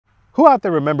Who out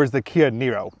there remembers the Kia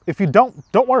Niro? If you don't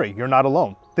worry, you're not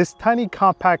alone. This tiny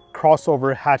compact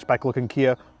crossover hatchback looking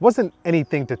Kia wasn't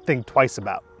anything to think twice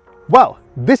about. Well,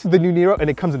 this is the new Niro and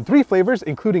it comes in 3 flavors,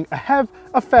 including a HEV,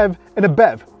 a FEV, and a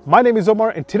BEV. My name is Omar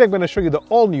and today I'm going to show you the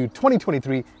all-new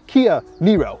 2023 Kia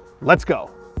Niro. Let's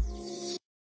go.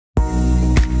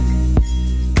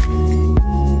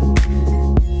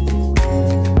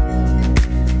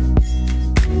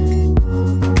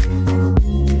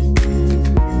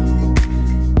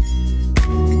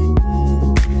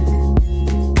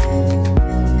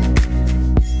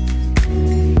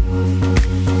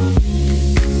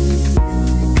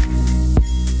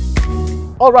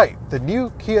 Alright, the new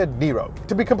Kia Niro.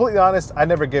 To be completely honest, I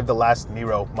never gave the last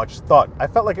Niro much thought. I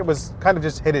felt like it was kind of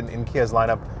just hidden in Kia's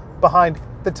lineup behind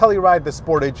the Telluride, the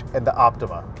Sportage, and the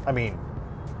Optima. I mean,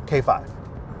 K5.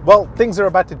 Well, things are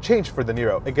about to change for the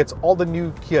Niro. It gets all the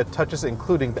new Kia touches,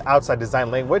 including the outside design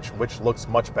language, which looks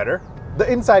much better.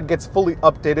 The inside gets fully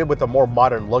updated with a more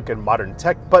modern look and modern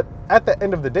tech, but at the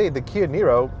end of the day, the Kia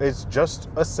Niro is just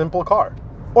a simple car.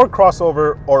 Or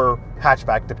crossover or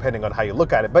hatchback, depending on how you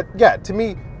look at it. But yeah, to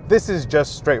me, this is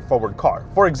just straightforward car.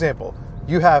 For example,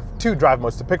 you have 2 drive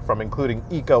modes to pick from, including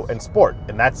Eco and Sport,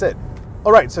 and that's it.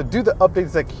 Alright, so do the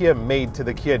updates that Kia made to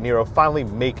the Kia Niro finally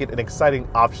make it an exciting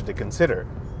option to consider?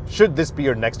 Should this be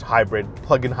your next hybrid,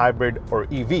 plug-in hybrid, or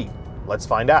EV? Let's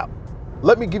find out.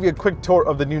 Let me give you a quick tour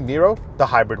of the new Niro, the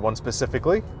hybrid one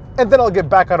specifically, and then I'll get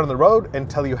back out on the road and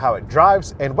tell you how it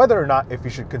drives and whether or not if you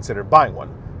should consider buying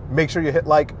one. Make sure you hit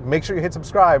like, make sure you hit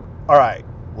subscribe. All right,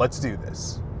 let's do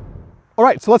this. All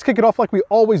right, so let's kick it off like we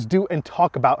always do and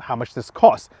talk about how much this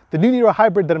costs. The new Niro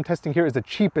Hybrid that I'm testing here is the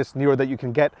cheapest Niro that you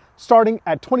can get, starting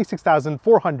at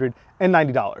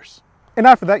 $26,490. And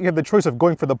after that, you have the choice of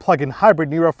going for the plug-in hybrid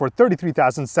Niro for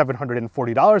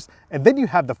 $33,740, and then you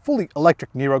have the fully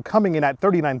electric Niro coming in at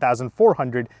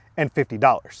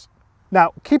 $39,450.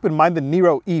 Now, keep in mind the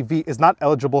Niro EV is not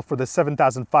eligible for the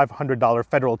 $7,500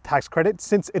 federal tax credit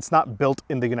since it's not built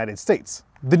in the United States.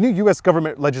 The new US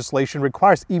government legislation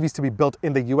requires EVs to be built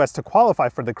in the US to qualify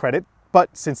for the credit, but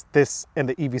since this and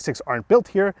the EV6 aren't built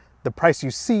here, the price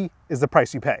you see is the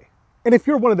price you pay. And if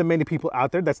you're one of the many people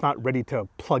out there that's not ready to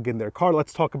plug in their car,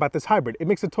 let's talk about this hybrid. It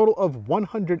makes a total of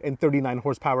 139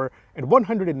 horsepower and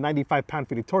 195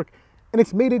 pound-feet of torque, and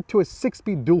it's mated to a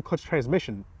 6-speed dual clutch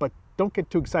transmission, but don't get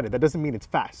too excited, that doesn't mean it's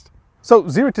fast. So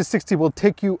 0 to 60 will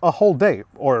take you a whole day,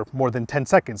 or more than 10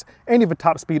 seconds, and you have a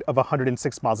top speed of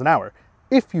 106 miles an hour.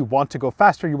 If you want to go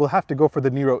faster, you will have to go for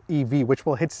the Niro EV, which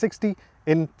will hit 60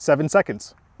 in 7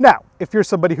 seconds. Now, if you're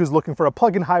somebody who's looking for a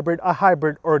plug-in hybrid, a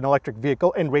hybrid, or an electric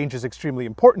vehicle, and range is extremely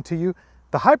important to you,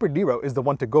 the hybrid Niro is the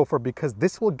one to go for because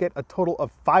this will get a total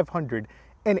of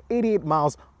 588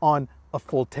 miles on a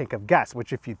full tank of gas,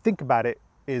 which if you think about it,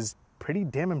 is pretty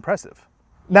damn impressive.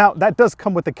 Now, that does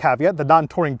come with a caveat. The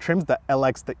non-touring trims, the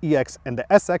LX, the EX, and the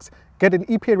SX, get an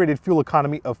EPA-rated fuel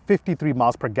economy of 53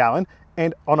 miles per gallon,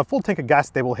 and on a full tank of gas,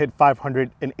 they will hit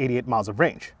 588 miles of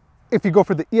range. If you go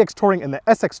for the EX Touring and the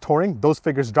SX Touring, those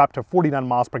figures drop to 49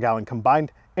 miles per gallon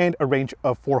combined and a range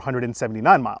of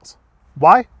 479 miles.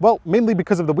 Why? Well, mainly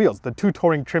because of the wheels. The 2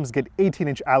 touring trims get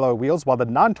 18-inch alloy wheels, while the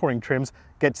non-touring trims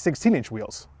get 16-inch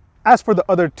wheels. As for the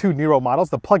other 2 Niro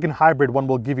models, the plug-in hybrid one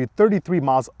will give you 33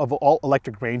 miles of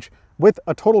all-electric range with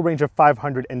a total range of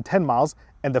 510 miles,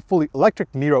 and the fully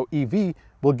electric Niro EV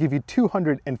will give you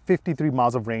 253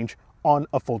 miles of range on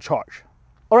a full charge.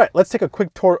 All right, let's take a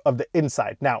quick tour of the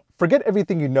inside. Now, forget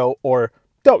everything you know or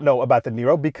don't know about the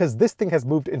Niro because this thing has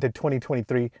moved into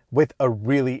 2023 with a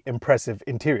really impressive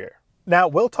interior. Now,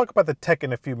 we'll talk about the tech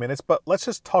in a few minutes, but let's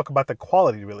just talk about the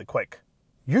quality really quick.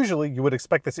 Usually, you would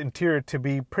expect this interior to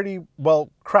be pretty, well,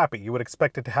 crappy. You would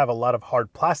expect it to have a lot of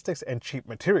hard plastics and cheap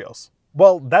materials.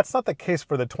 Well, that's not the case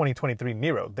for the 2023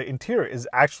 Niro. The interior is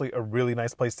actually a really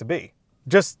nice place to be.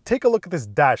 Just take a look at this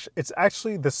dash. It's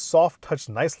actually the soft touch,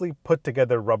 nicely put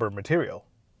together rubber material.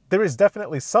 There is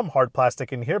definitely some hard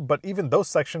plastic in here, but even those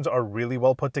sections are really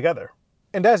well put together.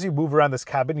 And as you move around this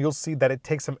cabin, you'll see that it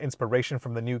takes some inspiration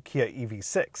from the new Kia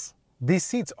EV6. These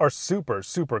seats are super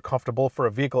comfortable for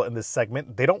a vehicle in this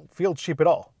segment. They don't feel cheap at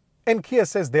all. And Kia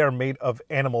says they are made of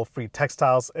animal-free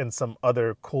textiles and some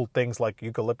other cool things like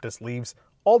eucalyptus leaves,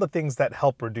 all the things that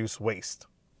help reduce waste.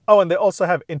 Oh, and they also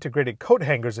have integrated coat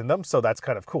hangers in them, so that's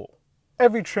kind of cool.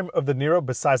 Every trim of the Niro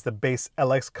besides the base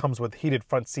LX comes with heated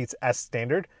front seats as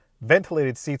standard.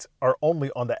 Ventilated seats are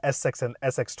only on the SX and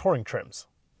SX Touring trims.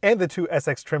 And the 2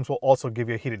 SX trims will also give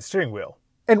you a heated steering wheel.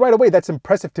 And right away, that's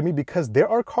impressive to me because there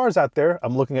are cars out there,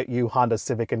 I'm looking at you, Honda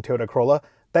Civic and Toyota Corolla,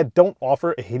 that don't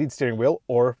offer a heated steering wheel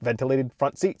or ventilated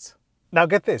front seats. Now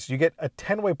get this, you get a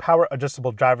 10-way power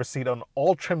adjustable driver's seat on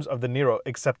all trims of the Niro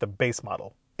except the base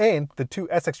model. And the two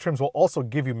SX trims will also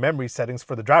give you memory settings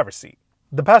for the driver's seat.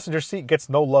 The passenger seat gets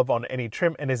no love on any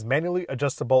trim and is manually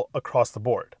adjustable across the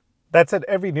board. That said,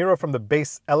 every Niro from the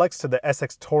base LX to the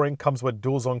SX Touring comes with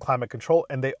dual zone climate control,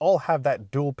 and they all have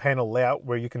that dual panel layout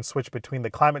where you can switch between the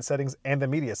climate settings and the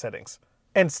media settings.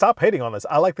 And stop hating on this,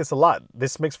 I like this a lot.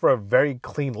 This makes for a very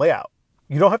clean layout.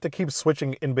 You don't have to keep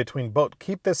switching in between both.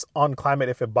 Keep this on climate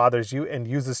if it bothers you and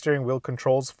use the steering wheel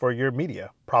controls for your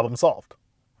media. Problem solved.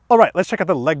 All right, let's check out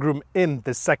the legroom in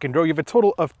the second row. You have a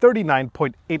total of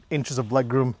 39.8 inches of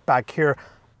legroom back here.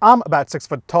 I'm about 6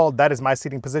 foot tall. That is my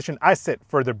seating position. I sit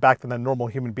further back than a normal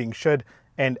human being should.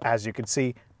 And as you can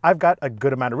see, I've got a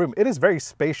good amount of room. It is very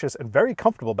spacious and very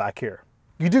comfortable back here.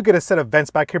 You do get a set of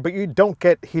vents back here, but you don't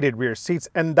get heated rear seats.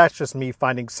 And that's just me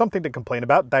finding something to complain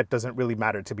about. That doesn't really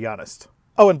matter, to be honest.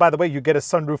 Oh, and by the way, you get a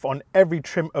sunroof on every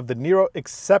trim of the Niro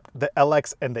except the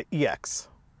LX and the EX.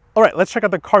 All right, let's check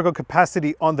out the cargo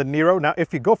capacity on the Niro. Now,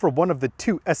 if you go for one of the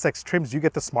two SX trims, you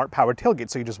get the smart power tailgate.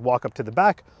 So you just walk up to the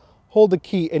back, hold the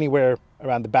key anywhere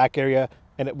around the back area,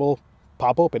 and it will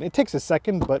pop open. It takes a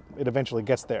second, but it eventually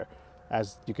gets there.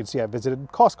 As you can see, I visited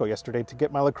Costco yesterday to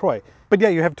get my LaCroix. But yeah,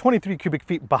 you have 23 cubic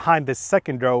feet behind this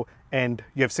second row, and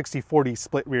you have 60-40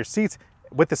 split rear seats.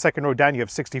 With the second row down, you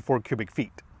have 64 cubic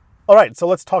feet. All right, so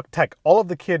let's talk tech. All of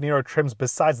the Kia Niro trims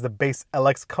besides the base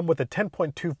LX come with a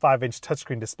 10.25-inch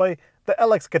touchscreen display. The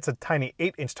LX gets a tiny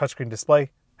 8-inch touchscreen display.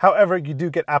 However, you do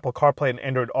get Apple CarPlay and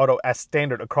Android Auto as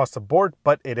standard across the board,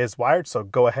 but it is wired, so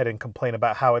go ahead and complain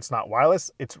about how it's not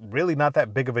wireless. It's really not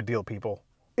that big of a deal, people.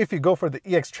 If you go for the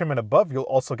EX trim and above, you'll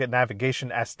also get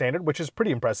navigation as standard, which is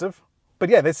pretty impressive. But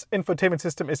yeah, this infotainment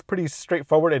system is pretty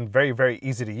straightforward and very, very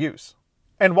easy to use.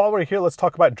 And while we're here, let's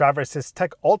talk about driver assist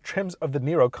tech. All trims of the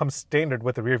Niro come standard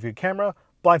with a rear view camera,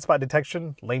 blind spot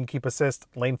detection, lane keep assist,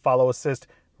 lane follow assist,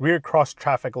 rear cross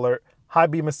traffic alert, high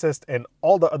beam assist, and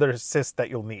all the other assists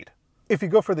that you'll need. If you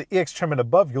go for the EX trim and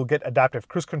above, you'll get adaptive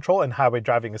cruise control and highway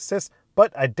driving assist,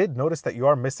 but I did notice that you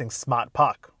are missing Smart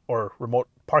Park, or remote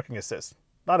parking assist.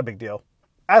 Not a big deal.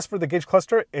 As for the gauge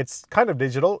cluster, it's kind of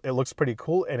digital, it looks pretty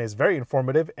cool, and is very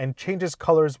informative, and changes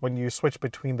colors when you switch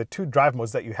between the two drive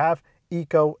modes that you have,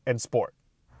 Eco and Sport.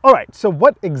 All right, so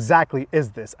what exactly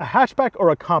is this? A hatchback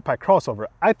or a compact crossover?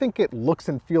 I think it looks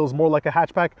and feels more like a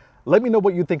hatchback. Let me know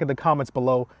what you think in the comments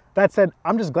below. That said,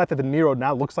 I'm just glad that the Niro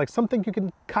now looks like something you can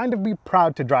kind of be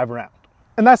proud to drive around.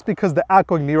 And that's because the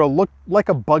outgoing Niro looked like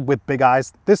a bug with big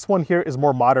eyes. This one here is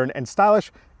more modern and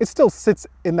stylish. It still sits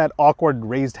in that awkward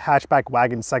raised hatchback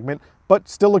wagon segment, but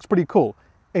still looks pretty cool.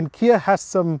 And Kia has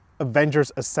some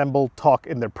Avengers Assemble talk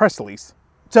in their press release.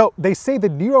 So they say the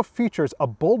Niro features a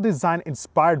bold design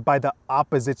inspired by the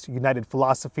Opposites United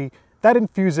philosophy that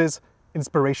infuses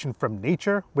inspiration from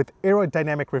nature with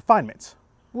aerodynamic refinements.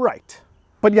 Right.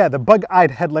 But yeah, the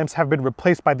bug-eyed headlamps have been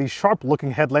replaced by these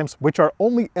sharp-looking headlamps, which are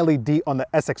only LED on the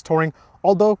SX Touring,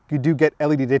 although you do get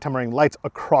LED daytime running lights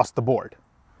across the board.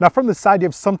 Now from the side, you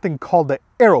have something called the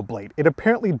Aero Blade. It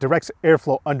apparently directs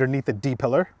airflow underneath the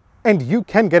D-pillar, and you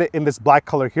can get it in this black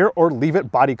color here or leave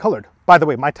it body colored. By the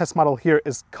way, my test model here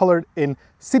is colored in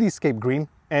Cityscape green,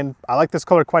 and I like this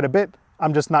color quite a bit.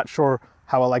 I'm just not sure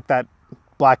how I like that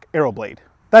black Aero Blade.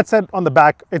 That said, on the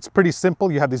back, it's pretty simple.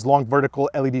 You have these long vertical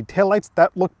LED taillights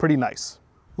that look pretty nice.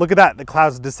 Look at that, the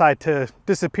clouds decide to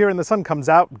disappear and the sun comes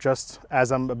out just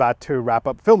as I'm about to wrap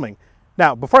up filming.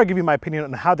 Now, before I give you my opinion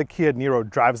on how the Kia Niro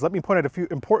drives, let me point out a few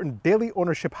important daily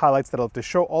ownership highlights that I'll have to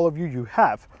show all of you. You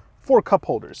have 4 cup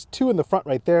holders, 2 in the front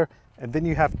right there, and then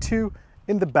you have 2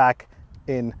 in the back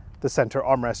in the center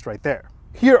armrest right there.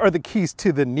 Here are the keys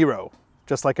to the Niro.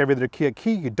 Just like every other Kia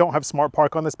key, you don't have Smart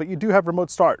Park on this, but you do have remote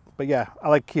start. But yeah, I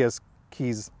like Kia's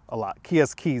keys a lot.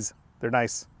 Kia's keys, they're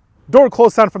nice. Door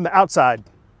close sound from the outside.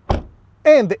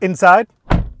 And the inside,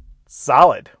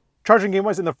 solid. Charging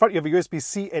game-wise, in the front you have a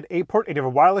USB-C and A port, and you have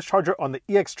a wireless charger on the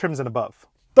EX trims and above.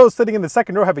 Those sitting in the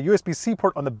second row have a USB-C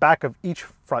port on the back of each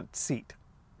front seat.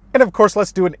 And of course,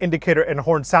 let's do an indicator and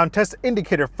horn sound test.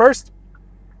 Indicator first.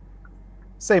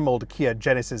 Same old Kia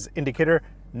Genesis indicator.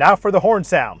 Now for the horn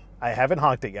sound. I haven't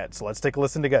honked it yet, so let's take a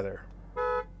listen together.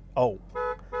 Oh,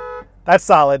 that's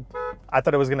solid. I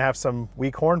thought it was gonna have some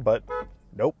weak horn, but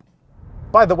nope.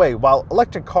 By the way, while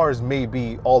electric cars may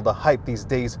be all the hype these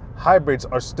days, hybrids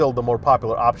are still the more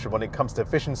popular option when it comes to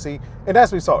efficiency. And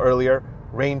as we saw earlier,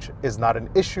 range is not an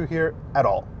issue here at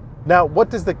all. Now,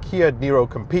 what does the Kia Niro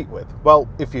compete with? Well,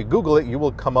 if you Google it, you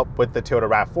will come up with the Toyota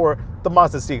RAV4, the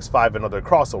Mazda CX-5, and other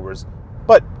crossovers.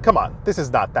 But come on, this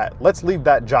is not that. Let's leave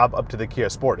that job up to the Kia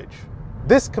Sportage.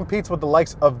 This competes with the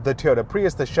likes of the Toyota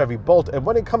Prius, the Chevy Bolt, and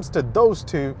when it comes to those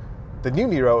two, the new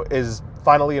Niro is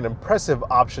finally an impressive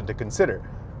option to consider.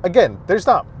 Again, there's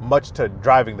not much to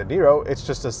driving the Niro, it's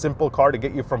just a simple car to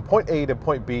get you from point A to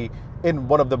point B in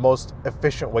one of the most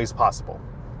efficient ways possible.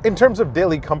 In terms of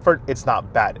daily comfort, it's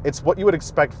not bad. It's what you would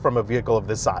expect from a vehicle of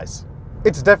this size.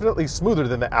 It's definitely smoother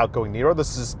than the outgoing Niro. The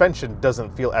suspension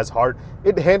doesn't feel as hard.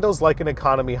 It handles like an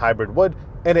economy hybrid would,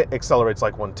 and it accelerates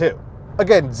like one too.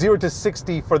 Again, 0 to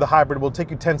 60 for the hybrid will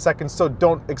take you 10 seconds, so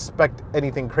don't expect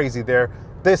anything crazy there.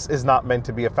 This is not meant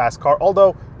to be a fast car,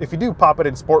 although if you do pop it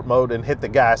in sport mode and hit the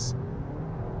gas,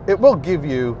 it will give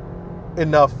you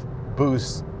enough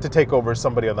boost to take over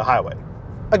somebody on the highway.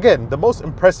 Again, the most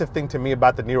impressive thing to me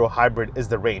about the Niro Hybrid is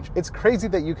the range. It's crazy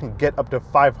that you can get up to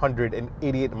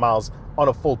 588 miles on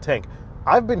a full tank.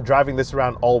 I've been driving this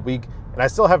around all week and I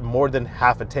still have more than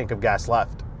half a tank of gas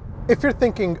left. If you're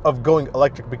thinking of going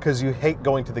electric because you hate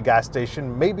going to the gas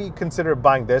station, maybe consider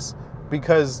buying this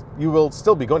because you will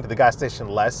still be going to the gas station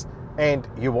less and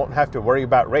you won't have to worry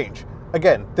about range.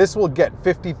 Again, this will get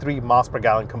 53 miles per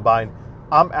gallon combined.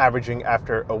 I'm averaging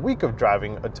after a week of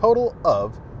driving a total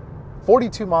of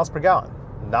 42 miles per gallon.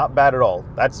 Not bad at all.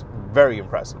 That's very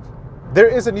impressive. There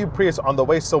is a new Prius on the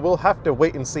way, so we'll have to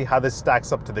wait and see how this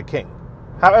stacks up to the King.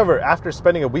 However, after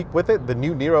spending a week with it, the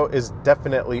new Niro is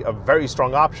definitely a very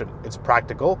strong option. It's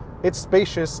practical, it's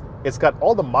spacious, it's got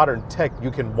all the modern tech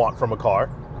you can want from a car,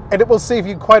 and it will save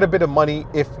you quite a bit of money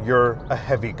if you're a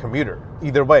heavy commuter.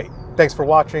 Either way, thanks for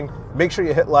watching. Make sure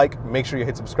you hit like, make sure you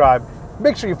hit subscribe,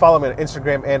 make sure you follow me on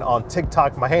Instagram and on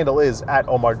TikTok. My handle is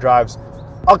 @omardrives.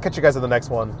 I'll catch you guys in the next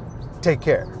one. Take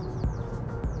care.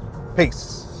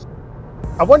 Peace.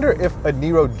 I wonder if a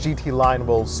Niro GT line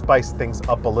will spice things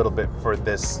up a little bit for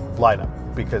this lineup,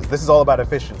 because this is all about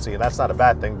efficiency, and that's not a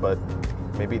bad thing, but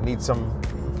maybe it needs some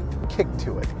kick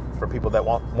to it for people that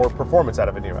want more performance out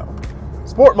of a Niro.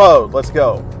 Sport mode, let's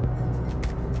go.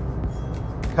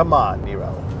 Come on,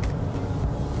 Niro.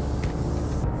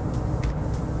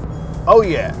 Oh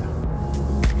yeah.